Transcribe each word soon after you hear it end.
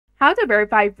How to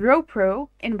verify RoPro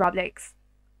in Roblox.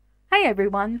 Hi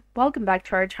everyone, welcome back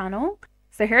to our channel.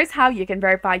 So here's how you can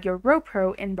verify your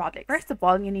RoPro in Roblox. First of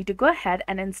all, you need to go ahead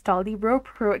and install the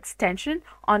RoPro extension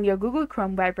on your Google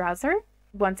Chrome web browser.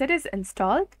 Once it is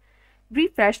installed,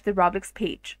 refresh the Roblox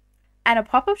page, and a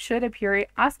pop-up should appear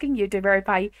asking you to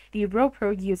verify the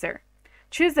RoPro user.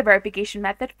 Choose the verification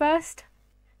method first.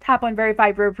 Tap on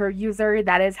Verify RoPro User,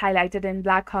 that is highlighted in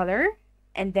black color,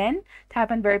 and then tap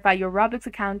on Verify your Roblox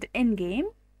account in-game.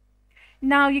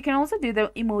 Now you can also do the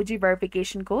emoji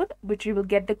verification code, which you will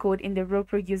get the code in the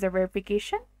RoPro user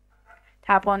verification.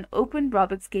 Tap on Open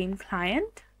Roblox Game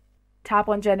Client. Tap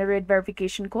on Generate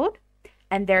Verification Code,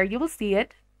 and there you will see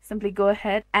it. Simply go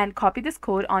ahead and copy this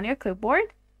code on your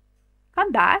clipboard.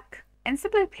 Come back and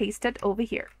simply paste it over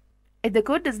here. If the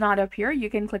code does not appear, you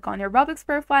can click on your Roblox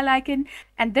profile icon,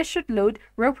 and this should load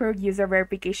RoPro user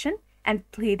verification and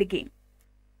play the game.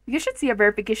 You should see a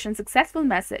verification successful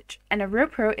message, and a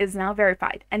RoPro is now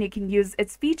verified, and you can use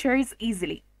its features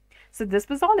easily. So this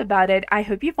was all about it. I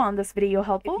hope you found this video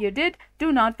helpful. If you did,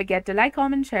 do not forget to like,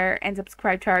 comment, share, and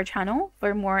subscribe to our channel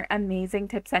for more amazing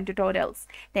tips and tutorials.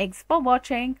 Thanks for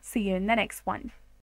watching. See you in the next one.